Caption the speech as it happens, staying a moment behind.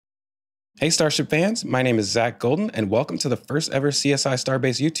Hey Starship fans, my name is Zach Golden and welcome to the first ever CSI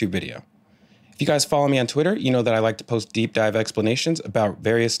Starbase YouTube video. If you guys follow me on Twitter, you know that I like to post deep dive explanations about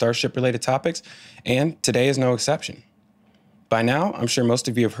various Starship related topics, and today is no exception. By now, I'm sure most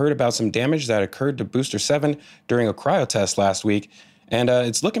of you have heard about some damage that occurred to Booster 7 during a cryo test last week, and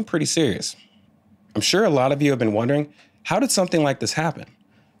it's looking pretty serious. I'm sure a lot of you have been wondering, how did something like this happen?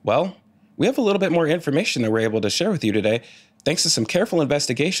 Well, we have a little bit more information that we're able to share with you today, thanks to some careful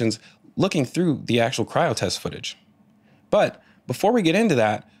investigations looking through the actual cryo test footage. But before we get into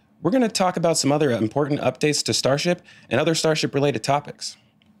that, we're going to talk about some other important updates to Starship and other Starship related topics.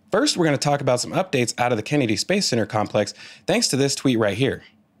 First, we're going to talk about some updates out of the Kennedy Space Center complex thanks to this tweet right here.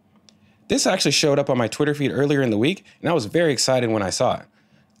 This actually showed up on my Twitter feed earlier in the week, and I was very excited when I saw it.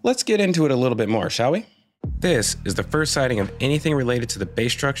 Let's get into it a little bit more, shall we? This is the first sighting of anything related to the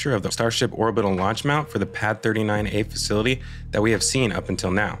base structure of the Starship Orbital Launch Mount for the Pad 39A facility that we have seen up until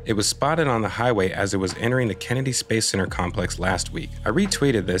now. It was spotted on the highway as it was entering the Kennedy Space Center complex last week. I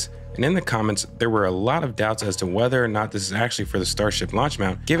retweeted this, and in the comments there were a lot of doubts as to whether or not this is actually for the Starship launch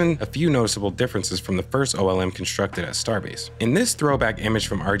mount, given a few noticeable differences from the first OLM constructed at Starbase. In this throwback image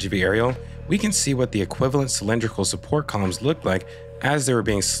from RGV Aerial, we can see what the equivalent cylindrical support columns looked like as they were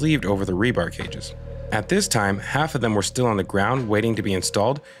being sleeved over the rebar cages. At this time, half of them were still on the ground waiting to be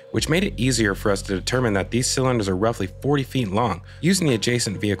installed, which made it easier for us to determine that these cylinders are roughly 40 feet long, using the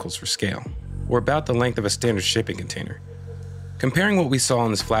adjacent vehicles for scale, or about the length of a standard shipping container. Comparing what we saw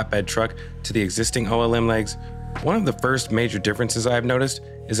on this flatbed truck to the existing OLM legs, one of the first major differences I have noticed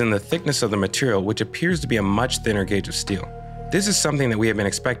is in the thickness of the material, which appears to be a much thinner gauge of steel. This is something that we have been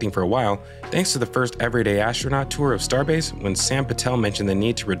expecting for a while, thanks to the first everyday astronaut tour of Starbase when Sam Patel mentioned the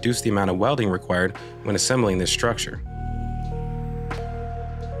need to reduce the amount of welding required when assembling this structure.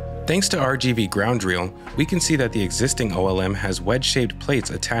 Thanks to RGV ground drill, we can see that the existing OLM has wedge-shaped plates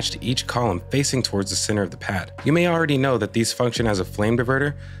attached to each column facing towards the center of the pad. You may already know that these function as a flame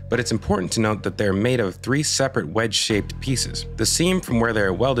diverter, but it's important to note that they're made of 3 separate wedge-shaped pieces. The seam from where they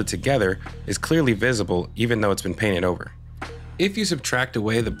are welded together is clearly visible even though it's been painted over. If you subtract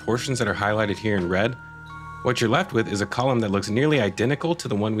away the portions that are highlighted here in red, what you're left with is a column that looks nearly identical to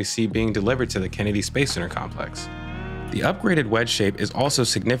the one we see being delivered to the Kennedy Space Center complex. The upgraded wedge shape is also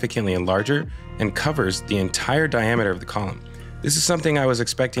significantly larger and covers the entire diameter of the column. This is something I was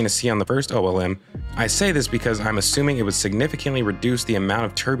expecting to see on the first OLM. I say this because I'm assuming it would significantly reduce the amount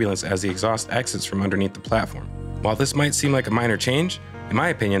of turbulence as the exhaust exits from underneath the platform. While this might seem like a minor change, in my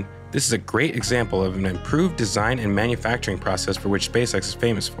opinion, this is a great example of an improved design and manufacturing process for which SpaceX is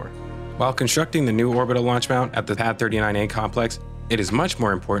famous for. While constructing the new orbital launch mount at the Pad 39A complex, it is much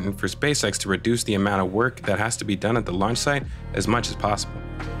more important for SpaceX to reduce the amount of work that has to be done at the launch site as much as possible.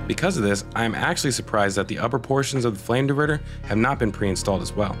 Because of this, I am actually surprised that the upper portions of the flame diverter have not been pre-installed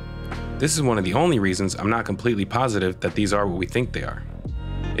as well. This is one of the only reasons I'm not completely positive that these are what we think they are.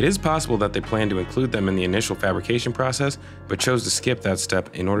 It is possible that they plan to include them in the initial fabrication process, but chose to skip that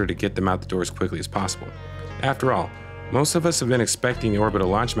step in order to get them out the door as quickly as possible. After all, most of us have been expecting the orbital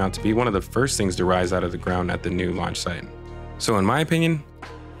launch mount to be one of the first things to rise out of the ground at the new launch site. So in my opinion,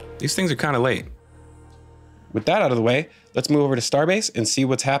 these things are kind of late. With that out of the way, let's move over to Starbase and see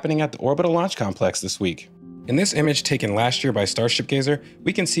what's happening at the orbital launch complex this week. In this image taken last year by Starship Gazer,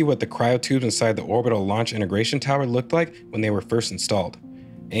 we can see what the cryo tubes inside the Orbital Launch Integration Tower looked like when they were first installed.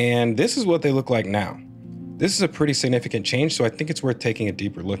 And this is what they look like now. This is a pretty significant change, so I think it's worth taking a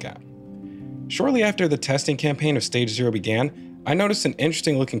deeper look at. Shortly after the testing campaign of Stage 0 began, I noticed an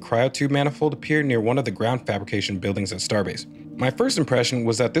interesting looking cryotube manifold appear near one of the ground fabrication buildings at Starbase. My first impression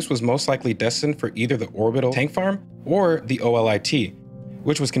was that this was most likely destined for either the orbital tank farm or the OLIT,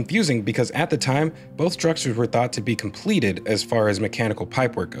 which was confusing because at the time, both structures were thought to be completed as far as mechanical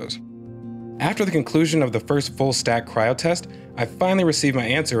pipework goes. After the conclusion of the first full stack cryo test, I finally received my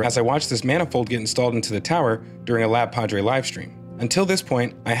answer as I watched this manifold get installed into the tower during a Lab Padre livestream. Until this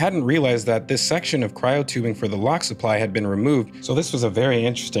point, I hadn't realized that this section of cryo tubing for the lock supply had been removed, so this was a very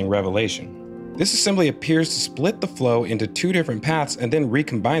interesting revelation. This assembly appears to split the flow into 2 different paths and then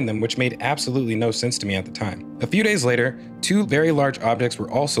recombine them, which made absolutely no sense to me at the time. A few days later, 2 very large objects were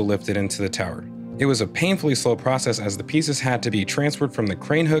also lifted into the tower. It was a painfully slow process as the pieces had to be transferred from the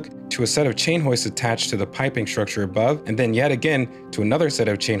crane hook to a set of chain hoists attached to the piping structure above, and then yet again to another set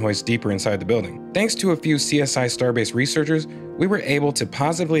of chain hoists deeper inside the building. Thanks to a few CSI Starbase researchers, we were able to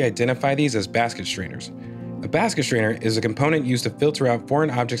positively identify these as basket strainers. A basket strainer is a component used to filter out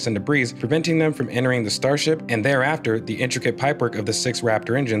foreign objects and debris, preventing them from entering the Starship, and thereafter the intricate pipework of the 6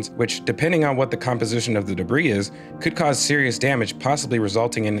 Raptor engines, which, depending on what the composition of the debris is, could cause serious damage, possibly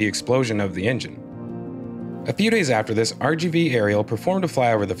resulting in the explosion of the engine. A few days after this, RGV Aerial performed a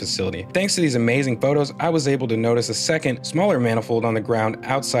flyover the facility. Thanks to these amazing photos, I was able to notice a second, smaller manifold on the ground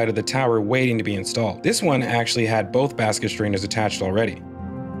outside of the tower waiting to be installed. This one actually had both basket strainers attached already.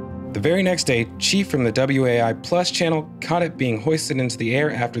 The very next day, Chief from the WAI Plus channel caught it being hoisted into the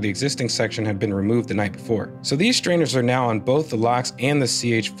air after the existing section had been removed the night before. So these strainers are now on both the LOX and the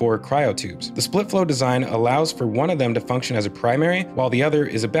CH4 cryotubes. The split flow design allows for one of them to function as a primary, while the other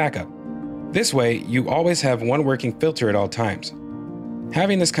is a backup. This way, you always have one working filter at all times.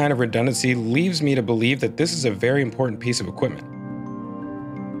 Having this kind of redundancy leaves me to believe that this is a very important piece of equipment.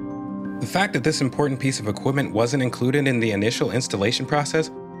 The fact that this important piece of equipment wasn't included in the initial installation process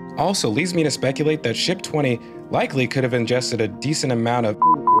also leads me to speculate that Ship 20 likely could have ingested a decent amount of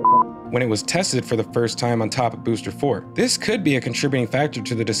when it was tested for the first time on top of Booster 4. This could be a contributing factor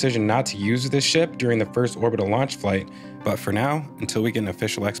to the decision not to use this ship during the first orbital launch flight, but for now, until we get an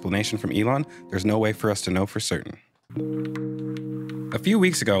official explanation from Elon, there's no way for us to know for certain. A few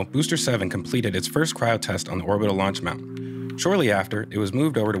weeks ago, Booster 7 completed its first cryo test on the orbital launch mount. Shortly after, it was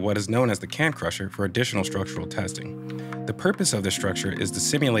moved over to what is known as the can crusher for additional structural testing. The purpose of this structure is to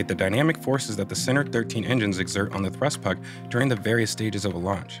simulate the dynamic forces that the Center 13 engines exert on the thrust puck during the various stages of a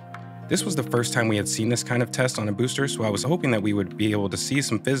launch. This was the first time we had seen this kind of test on a booster, so I was hoping that we would be able to see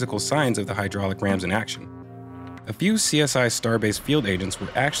some physical signs of the hydraulic rams in action. A few CSI Starbase field agents were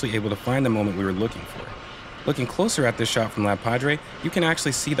actually able to find the moment we were looking for. Looking closer at this shot from Lab Padre, you can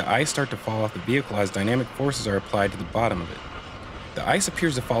actually see the ice start to fall off the vehicle as dynamic forces are applied to the bottom of it. The ice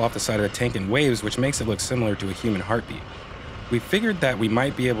appears to fall off the side of the tank in waves, which makes it look similar to a human heartbeat. We figured that we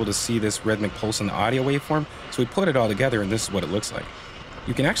might be able to see this rhythmic pulse in the audio waveform, so we put it all together and this is what it looks like.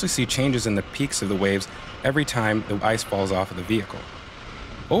 You can actually see changes in the peaks of the waves every time the ice falls off of the vehicle.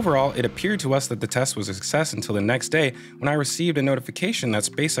 Overall, it appeared to us that the test was a success until the next day when I received a notification that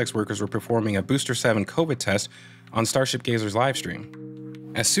SpaceX workers were performing a Booster 7 COVID test on Starship Gazer's livestream.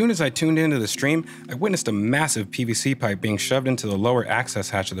 As soon as I tuned into the stream, I witnessed a massive PVC pipe being shoved into the lower access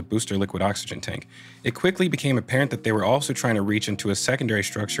hatch of the booster liquid oxygen tank. It quickly became apparent that they were also trying to reach into a secondary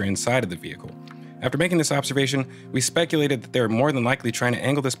structure inside of the vehicle. After making this observation, we speculated that they were more than likely trying to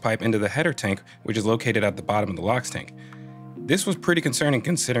angle this pipe into the header tank, which is located at the bottom of the LOX tank. This was pretty concerning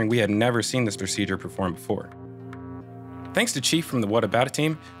considering we had never seen this procedure performed before. Thanks to Chief from the What About It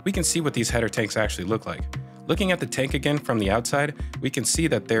team, we can see what these header tanks actually look like. Looking at the tank again from the outside, we can see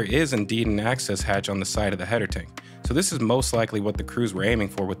that there is indeed an access hatch on the side of the header tank, so this is most likely what the crews were aiming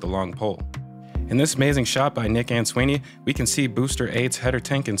for with the long pole. In this amazing shot by Nick Answini, we can see Booster 8's header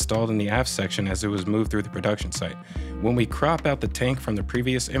tank installed in the aft section as it was moved through the production site. When we crop out the tank from the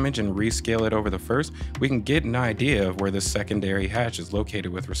previous image and rescale it over the first, we can get an idea of where this secondary hatch is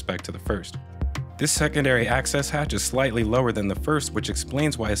located with respect to the first. This secondary access hatch is slightly lower than the first, which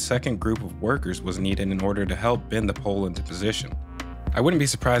explains why a second group of workers was needed in order to help bend the pole into position. I wouldn't be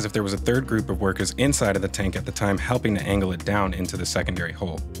surprised if there was a third group of workers inside of the tank at the time helping to angle it down into the secondary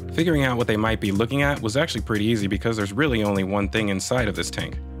hole. Figuring out what they might be looking at was actually pretty easy because there's really only one thing inside of this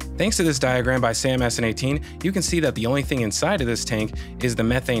tank. Thanks to this diagram by Sam SN18, you can see that the only thing inside of this tank is the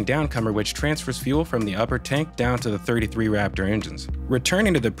methane downcomer, which transfers fuel from the upper tank down to the 33 Raptor engines.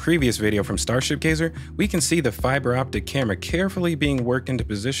 Returning to the previous video from Starship Gazer, we can see the fiber optic camera carefully being worked into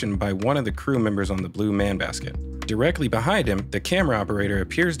position by one of the crew members on the blue man basket. Directly behind him, the camera operator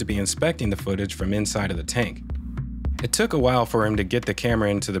appears to be inspecting the footage from inside of the tank. It took a while for him to get the camera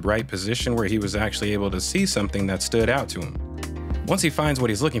into the right position where he was actually able to see something that stood out to him. Once he finds what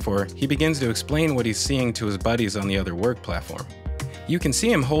he's looking for, he begins to explain what he's seeing to his buddies on the other work platform. You can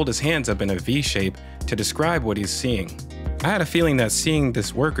see him hold his hands up in a V shape to describe what he's seeing. I had a feeling that seeing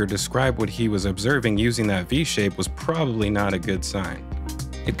this worker describe what he was observing using that V shape was probably not a good sign.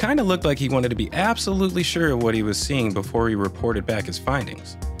 It kinda looked like he wanted to be absolutely sure of what he was seeing before he reported back his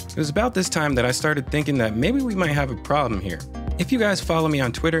findings. It was about this time that I started thinking that maybe we might have a problem here. If you guys follow me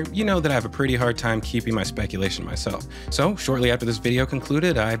on Twitter, you know that I have a pretty hard time keeping my speculation myself. So shortly after this video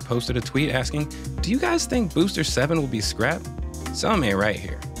concluded, I posted a tweet asking, do you guys think Booster 7 will be scrapped? Some ain't right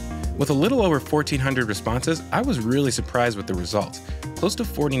here. With a little over 1,400 responses, I was really surprised with the results. Close to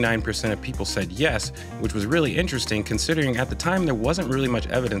 49% of people said yes, which was really interesting considering at the time there wasn't really much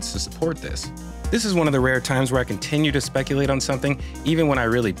evidence to support this. This is one of the rare times where I continue to speculate on something even when I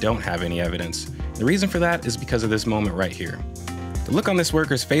really don't have any evidence. The reason for that is because of this moment right here. The look on this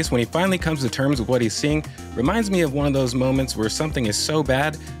worker's face when he finally comes to terms with what he's seeing reminds me of one of those moments where something is so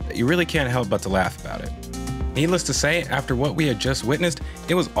bad that you really can't help but to laugh about it. Needless to say, after what we had just witnessed,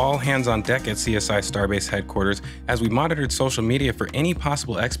 it was all hands on deck at CSI Starbase headquarters as we monitored social media for any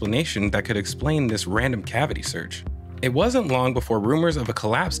possible explanation that could explain this random cavity search. It wasn't long before rumors of a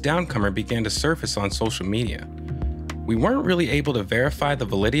collapsed Downcomer began to surface on social media. We weren't really able to verify the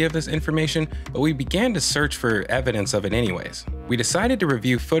validity of this information, but we began to search for evidence of it anyways. We decided to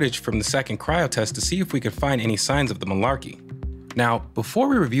review footage from the second cryo test to see if we could find any signs of the malarkey. Now, before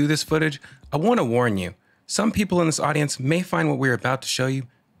we review this footage, I want to warn you, some people in this audience may find what we're about to show you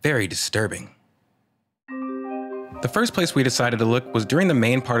very disturbing. The first place we decided to look was during the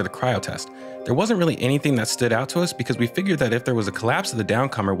main part of the cryo test. There wasn't really anything that stood out to us because we figured that if there was a collapse of the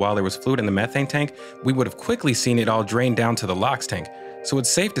Downcomer while there was fluid in the methane tank, we would have quickly seen it all drain down to the LOX tank, so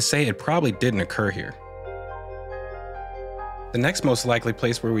it's safe to say it probably didn't occur here. The next most likely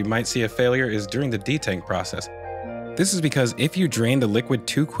place where we might see a failure is during the detank process. This is because if you drain the liquid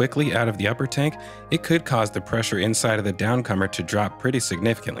too quickly out of the upper tank, it could cause the pressure inside of the Downcomer to drop pretty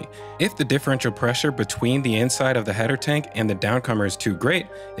significantly. If the differential pressure between the inside of the header tank and the Downcomer is too great,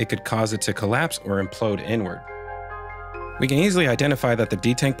 it could cause it to collapse or implode inward. We can easily identify that the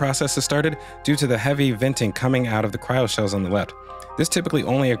detank process has started due to the heavy venting coming out of the cryo shells on the left. This typically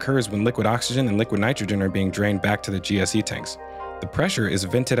only occurs when liquid oxygen and liquid nitrogen are being drained back to the GSE tanks. The pressure is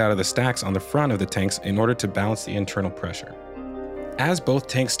vented out of the stacks on the front of the tanks in order to balance the internal pressure. As both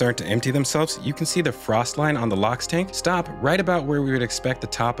tanks start to empty themselves, you can see the frost line on the LOX tank stop right about where we would expect the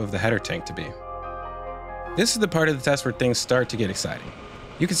top of the header tank to be. This is the part of the test where things start to get exciting.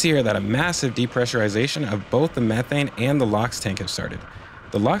 You can see here that a massive depressurization of both the methane and the LOX tank have started.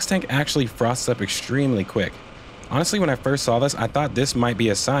 The LOX tank actually frosts up extremely quick. Honestly, when I first saw this, I thought this might be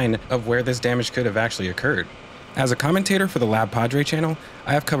a sign of where this damage could have actually occurred. As a commentator for the Lab Padre channel,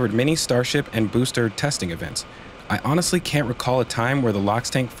 I have covered many Starship and booster testing events. I honestly can't recall a time where the LOX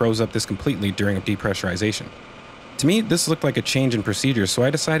tank froze up this completely during a depressurization. To me, this looked like a change in procedure, so I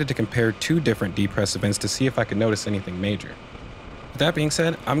decided to compare two different depress events to see if I could notice anything major. With that being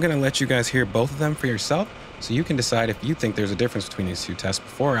said, I'm going to let you guys hear both of them for yourself, so you can decide if you think there's a difference between these two tests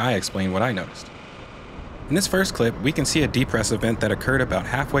before I explain what I noticed. In this first clip, we can see a depress event that occurred about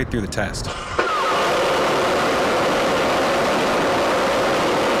halfway through the test.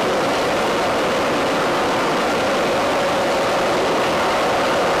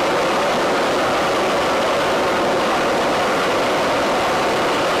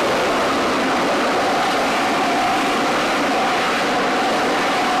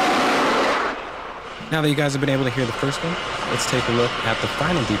 Now that you guys have been able to hear the first one, let's take a look at the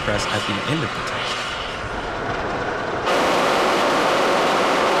final depress at the end of the test.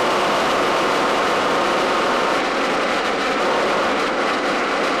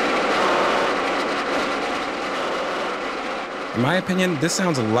 In my opinion, this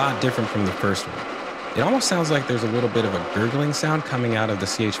sounds a lot different from the first one. It almost sounds like there's a little bit of a gurgling sound coming out of the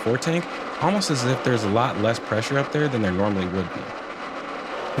CH4 tank, almost as if there's a lot less pressure up there than there normally would be.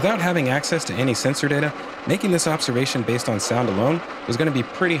 Without having access to any sensor data, making this observation based on sound alone was going to be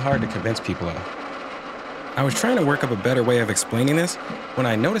pretty hard to convince people of. I was trying to work up a better way of explaining this when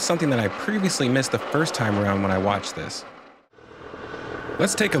I noticed something that I previously missed the first time around when I watched this.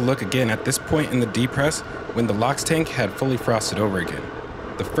 Let's take a look again at this point in the depress when the LOX tank had fully frosted over again.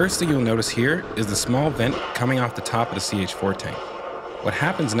 The first thing you'll notice here is the small vent coming off the top of the CH4 tank. What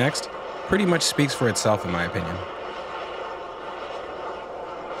happens next pretty much speaks for itself in my opinion.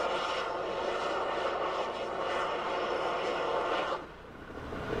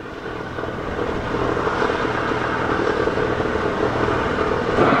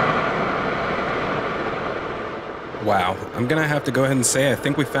 Wow, I'm gonna have to go ahead and say I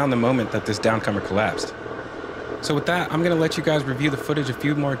think we found the moment that this Downcomer collapsed. So with that, I'm gonna let you guys review the footage a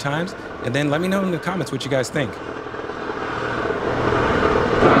few more times, and then let me know in the comments what you guys think.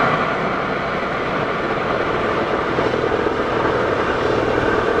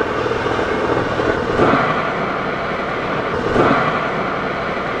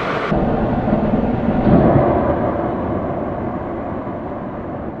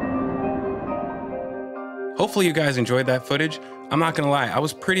 Hopefully you guys enjoyed that footage. I'm not gonna lie, I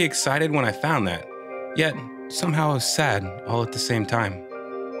was pretty excited when I found that. Yet, somehow I was sad all at the same time.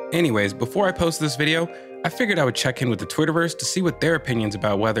 Anyways, before I post this video, I figured I would check in with the Twitterverse to see what their opinions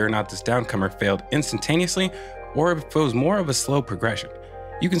about whether or not this Downcomer failed instantaneously or if it was more of a slow progression.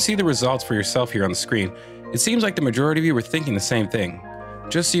 You can see the results for yourself here on the screen. It seems like the majority of you were thinking the same thing.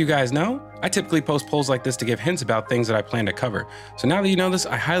 Just so you guys know, I typically post polls like this to give hints about things that I plan to cover. So now that you know this,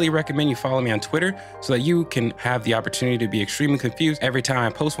 I highly recommend you follow me on Twitter so that you can have the opportunity to be extremely confused every time I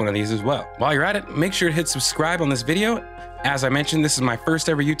post one of these as well. While you're at it, make sure to hit subscribe on this video. As I mentioned, this is my first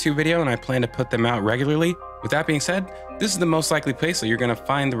ever YouTube video and I plan to put them out regularly. With that being said, this is the most likely place that you're going to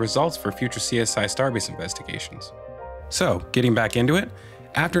find the results for future CSI Starbase investigations. So, getting back into it,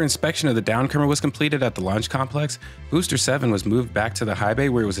 After inspection of the Downcomer was completed at the launch complex, Booster 7 was moved back to the high bay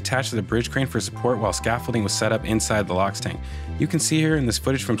where it was attached to the bridge crane for support while scaffolding was set up inside the LOX tank. You can see here in this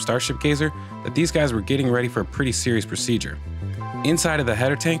footage from Starship Gazer that these guys were getting ready for a pretty serious procedure. Inside of the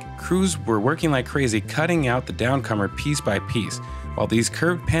header tank, crews were working like crazy cutting out the Downcomer piece by piece, while these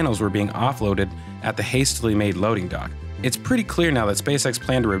curved panels were being offloaded at the hastily made loading dock. It's pretty clear now that SpaceX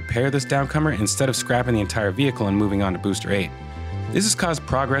planned to repair this Downcomer instead of scrapping the entire vehicle and moving on to Booster 8. This has caused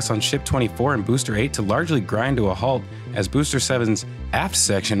progress on Ship 24 and Booster 8 to largely grind to a halt as Booster 7's aft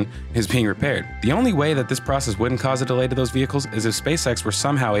section is being repaired. The only way that this process wouldn't cause a delay to those vehicles is if SpaceX were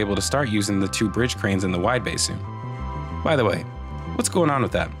somehow able to start using the 2 bridge cranes in the Widebay soon. By the way, what's going on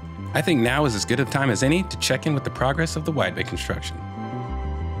with that? I think now is as good a time as any to check in with the progress of the Widebay construction.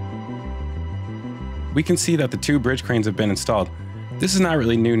 We can see that the 2 bridge cranes have been installed. This is not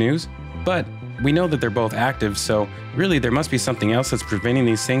really new news, but we know that they're both active, so really there must be something else that's preventing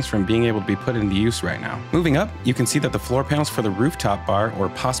these things from being able to be put into use right now. Moving up, you can see that the floor panels for the rooftop bar or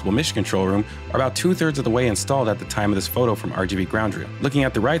possible mission control room are about 2/3 of the way installed at the time of this photo from RGV Ground Drill. Looking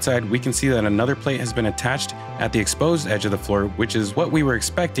at the right side, we can see that another plate has been attached at the exposed edge of the floor, which is what we were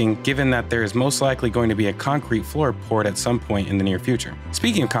expecting given that there is most likely going to be a concrete floor poured at some point in the near future.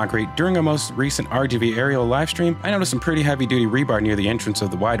 Speaking of concrete, during our most recent RGV aerial livestream, I noticed some pretty heavy-duty rebar near the entrance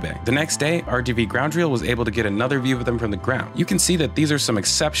of the Widebay. The next day, RGV Ground Drill was able to get another view of them from the ground. You can see that these are some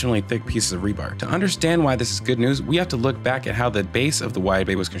exceptionally thick pieces of rebar. To understand why this is good news, we have to look back at how the base of the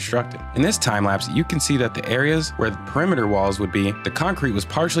Widebay was constructed. In this time lapse, you can see that the areas where the perimeter walls would be, the concrete was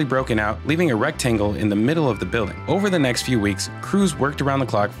partially broken out, leaving a rectangle in the middle of the building. Over the next few weeks, crews worked around the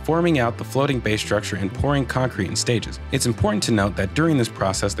clock forming out the floating base structure and pouring concrete in stages. It's important to note that during this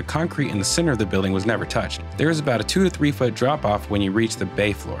process, the concrete in the center of the building was never touched. There is about a 2 to 3 foot drop off when you reach the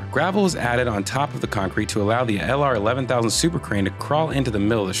bay floor. Gravel was added on top of the concrete to allow the LR 11,000 super crane to crawl into the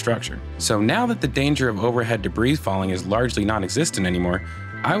middle of the structure. So now that the danger of overhead debris falling is largely non-existent anymore,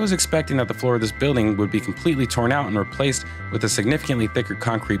 I was expecting that the floor of this building would be completely torn out and replaced with a significantly thicker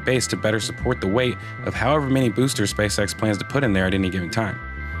concrete base to better support the weight of however many boosters SpaceX plans to put in there at any given time.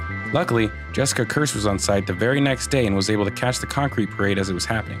 Luckily, Jessica Kirsch was on site the very next day and was able to catch the concrete parade as it was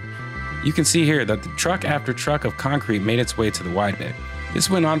happening. You can see here that the truck after truck of concrete made its way to the Widebay. This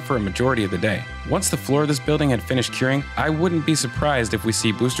went on for a majority of the day. Once the floor of this building had finished curing, I wouldn't be surprised if we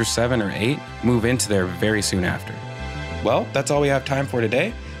see Booster 7 or 8 move into there very soon after. Well, that's all we have time for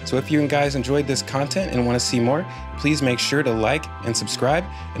today. So if you guys enjoyed this content and want to see more, please make sure to like and subscribe,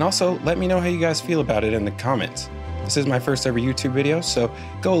 and also let me know how you guys feel about it in the comments. This is my first ever YouTube video, so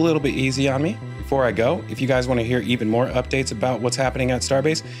go a little bit easy on me. Before I go, if you guys want to hear even more updates about what's happening at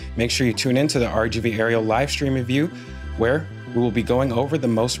Starbase, make sure you tune into the RGV Aerial live stream review, where we will be going over the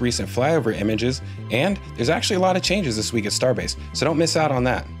most recent flyover images, and there's actually a lot of changes this week at Starbase, so don't miss out on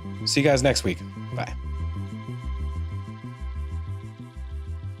that. See you guys next week. Bye.